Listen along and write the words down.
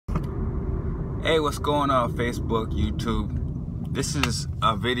Hey, what's going on Facebook, YouTube? This is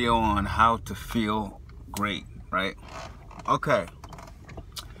a video on how to feel great, right? Okay.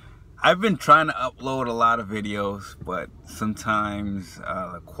 I've been trying to upload a lot of videos, but sometimes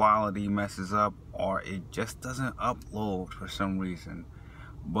the quality messes up or it just doesn't upload for some reason.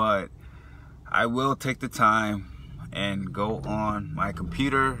 But I will take the time and go on my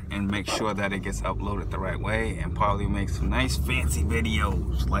computer and make sure that it gets uploaded the right way and probably make some nice fancy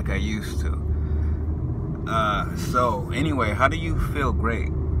videos like I used to. So anyway, how do you feel great?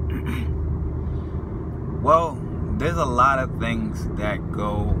 Well, there's a lot of things that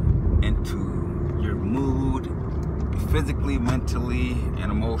go into your mood, physically, mentally,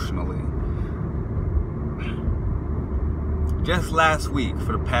 and emotionally. Just last week,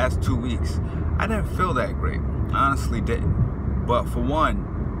 for the past 2 weeks, I didn't feel that great. I honestly didn't. But for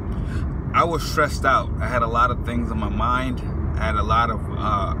one, I was stressed out. I had a lot of things on my mind. I had a lot of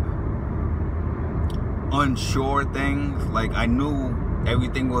unsure things. Like, I knew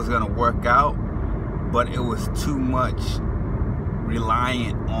everything was gonna work out, but it was too much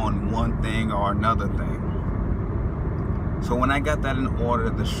reliant on one thing or another thing. So when I got that in order,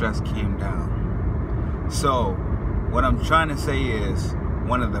 the stress came down. So what I'm trying to say is,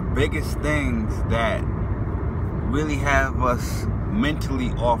 one of the biggest things that really have us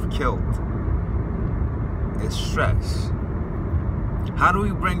mentally off kilt is stress. How do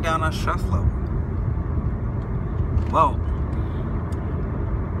we bring down our stress level? Well,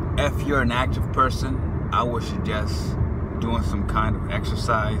 if you're an active person, I would suggest doing some kind of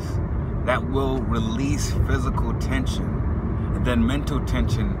exercise that will release physical tension, and then mental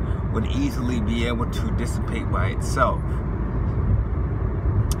tension would easily be able to dissipate by itself.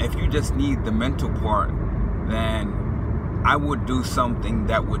 If you just need the mental part, then I would do something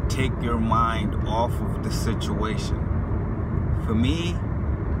that would take your mind off of the situation. For me,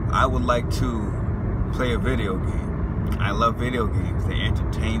 I would like to play a video game. I love video games. They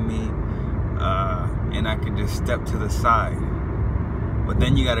entertain me, and I can just step to the side. But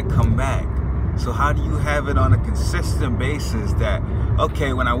then you got to come back. So how do you have it on a consistent basis that,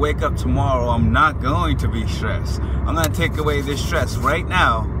 okay, when I wake up tomorrow, I'm not going to be stressed. I'm going to take away this stress right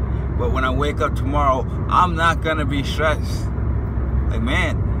now, but when I wake up tomorrow, I'm not going to be stressed. Like,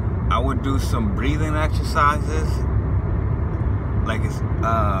 man, I would do some breathing exercises. Like,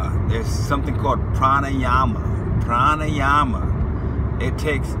 there's something called pranayama. It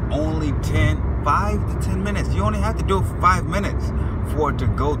takes only 5 to 10 minutes. You only have to do it for 5 minutes for it to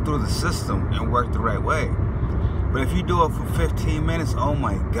go through the system and work the right way. But if you do it for 15 minutes, oh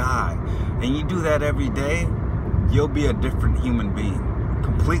my God, and you do that every day, you'll be a different human being.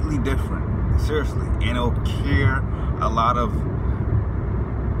 Completely different. Seriously. And it'll clear a lot of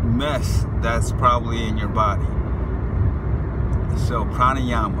mess that's probably in your body. So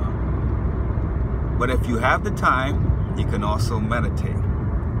pranayama. But if you have the time, you can also meditate.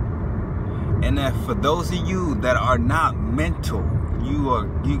 And if for those of you that are not mental,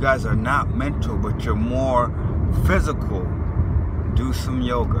 you guys are not mental, but you're more physical, do some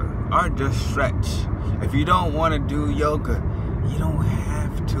yoga or just stretch. If you don't want to do yoga, you don't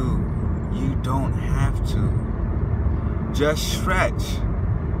have to. You don't have to. Just stretch.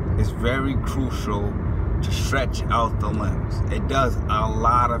 It's very crucial to stretch out the limbs. It does a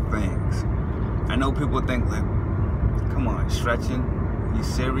lot of things. I know people think, like, come on, stretching? You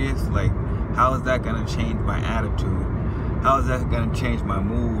serious? Like, how is that going to change my attitude? How is that going to change my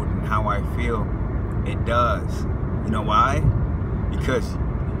mood and how I feel? It does. You know why? Because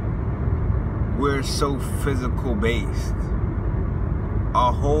we're so physical based.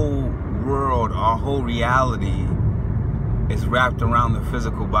 Our whole world, our whole reality is wrapped around the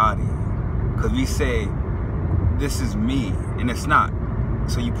physical body. Because we say, this is me, and it's not.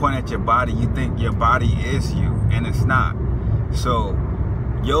 So you point at your body, you think your body is you, and it's not. So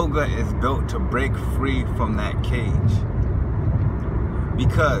yoga is built to break free from that cage.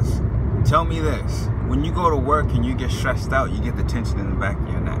 Because, tell me this, when you go to work and you get stressed out, you get the tension in the back of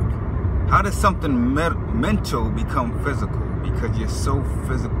your neck. How does something mental become physical? Because you're so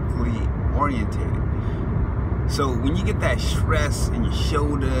physically orientated. So when you get that stress in your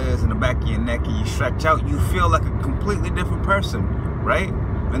shoulders and the back of your neck and you stretch out, you feel like a completely different person, right?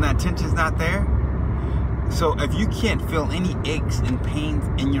 When that tension's not there. So if you can't feel any aches and pains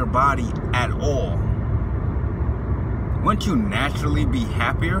in your body at all, wouldn't you naturally be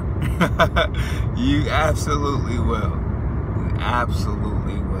happier? You absolutely will. You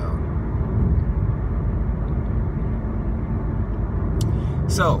absolutely will.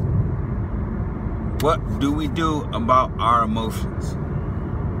 So, what do we do about our emotions?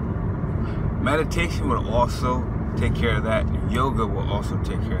 Meditation will also take care of that. Yoga will also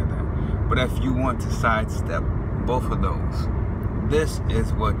take care of that. But if you want to sidestep both of those, this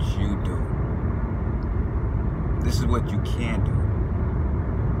is what you do. This is what you can do.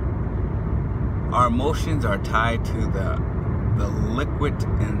 Our emotions are tied to the liquid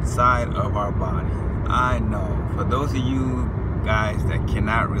inside of our body. I know, for those of you guys that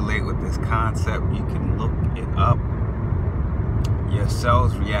cannot relate with this concept, you can look it up. Your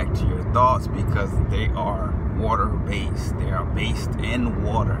cells react to your thoughts because they are water-based. They are based in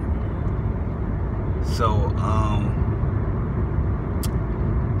water. So,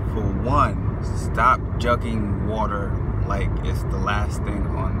 for one, stop jugging water like it's the last thing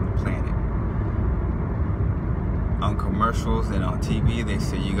on the planet. On commercials and on TV, they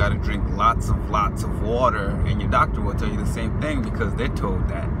say you got to drink lots of water, and your doctor will tell you the same thing because they're told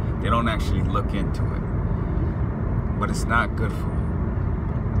that. They don't actually look into it. But it's not good for you.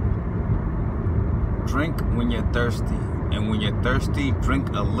 Drink when you're thirsty, and when you're thirsty, drink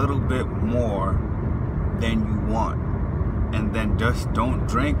a little bit more than you want, and then just don't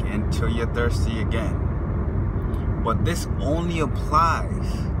drink until you're thirsty again. But this only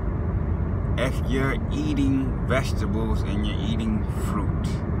applies if you're eating vegetables and you're eating fruit.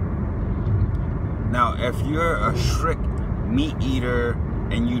 Now, if you're a strict meat eater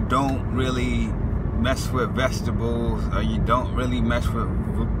and you don't really mess with vegetables, or you don't really mess with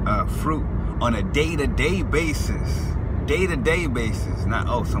fruit on a day-to-day basis, not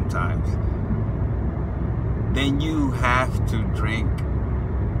sometimes, then you have to drink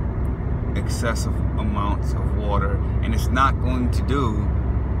excessive amounts of water, and it's not going to do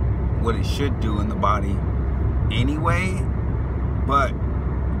what it should do in the body anyway. But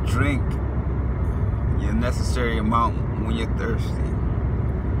drink your necessary amount when you're thirsty.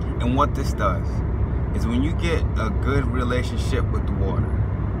 And what this does is, when you get a good relationship with the water,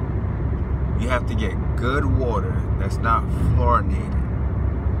 you have to get good water that's not fluorinated.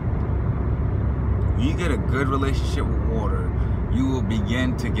 When you get a good relationship with water, you will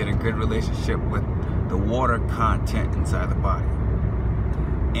begin to get a good relationship with the water content inside the body.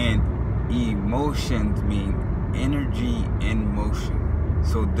 And emotions mean energy in motion.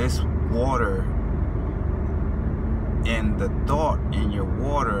 So this water, and the thought in your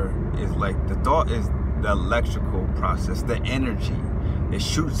water is like, the thought is the electrical process, the energy. It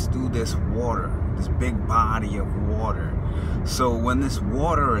shoots through this water, this big body of water. So when this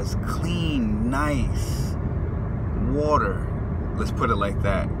water is clean, nice water, let's put it like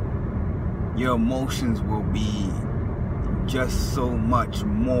that, your emotions will be just so much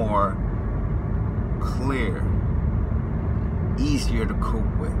more clear, easier to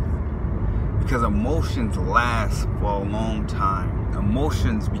cope with. Because emotions last for a long time.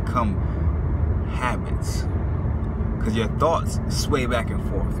 Emotions become habits. Because your thoughts sway back and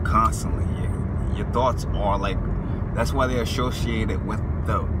forth constantly. Your thoughts are like, that's why they're associated with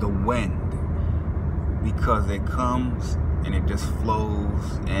the wind. Because it comes and it just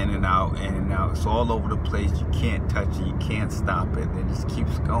flows in and out, in and out. It's all over the place. You can't touch it. You can't stop it. It just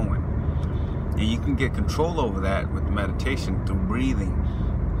keeps going. And you can get control over that with meditation through breathing,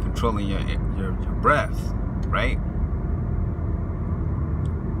 controlling your breath, right?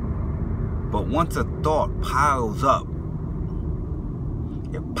 But once a thought piles up,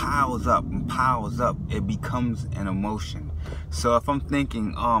 it piles up and piles up, it becomes an emotion. So if I'm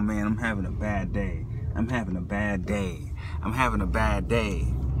thinking, oh man, I'm having a bad day, I'm having a bad day, I'm having a bad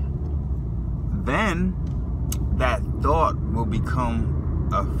day, then that thought will become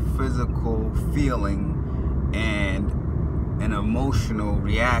a physical feeling and an emotional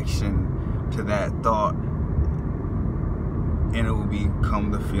reaction to that thought, and it will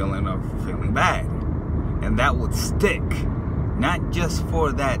become the feeling of feeling bad. And that would stick, not just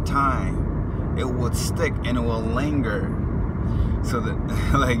for that time, it would stick and it will linger. So that,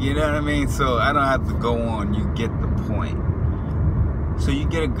 like, you know what I mean? So I don't have to go on, you get the point. So you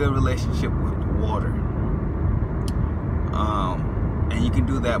get a good relationship with water. And you can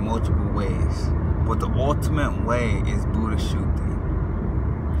do that multiple ways. But the ultimate way is Buddha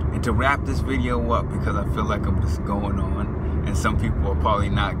Shuddhi. And to wrap this video up, because I feel like I'm just going on, and some people are probably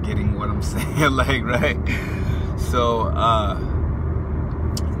not getting what I'm saying, like, right? So,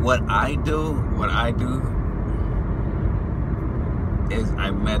 what I do is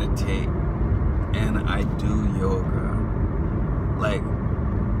I meditate and I do yoga. Like,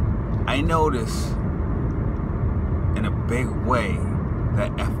 I notice in a big way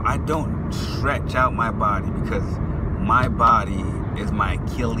that if I don't stretch out my body, because my body is my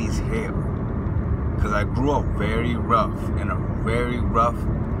Achilles heel, because I grew up very rough, in a very rough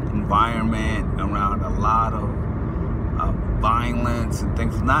environment, around a lot of violence and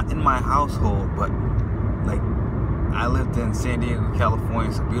things, not in my household, but like I lived in San Diego, California.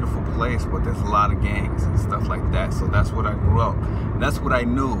 It's a beautiful place, but there's a lot of gangs and stuff like that. So that's what I grew up. And that's what I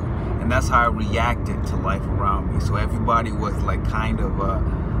knew. And that's how I reacted to life around me. So everybody was like kind of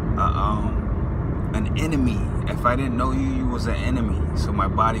an enemy. If I didn't know you, you was an enemy. So my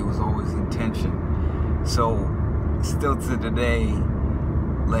body was always in tension. So still to today,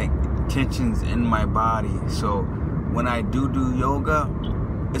 like tensions in my body. So when I do yoga,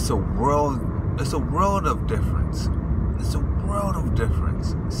 it's a world of difference. It's a world of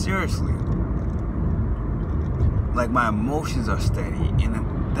difference. Seriously. Like my emotions are steady,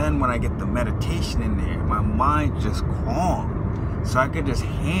 and then when I get the meditation in there, my mind's just calm. So I can just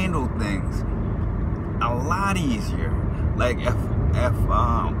handle things a lot easier. Like if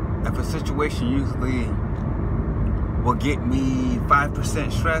a situation usually will get me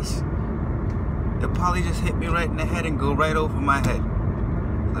 5% stress, it'll probably just hit me right in the head and go right over my head.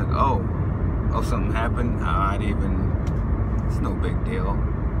 Like, oh, something happened. It's no big deal.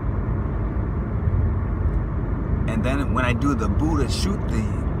 And then when I do the Buddha Shuddhi,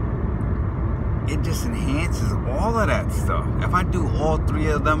 it just enhances all of that stuff. If I do all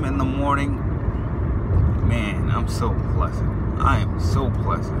 3 of them in the morning, man, I'm so pleasant. I am so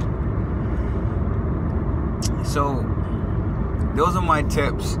pleasant. So those are my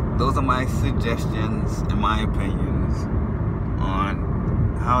tips. Those are my suggestions and my opinions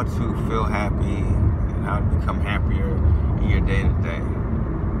on how to feel happy and how to become happier in your day-to-day.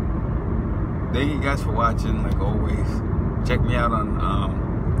 Thank you guys for watching, like always. Check me out on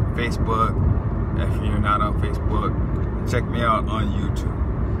Facebook. If you're not on Facebook, check me out on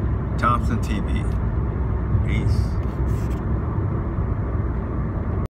YouTube. Thompson TV. Peace.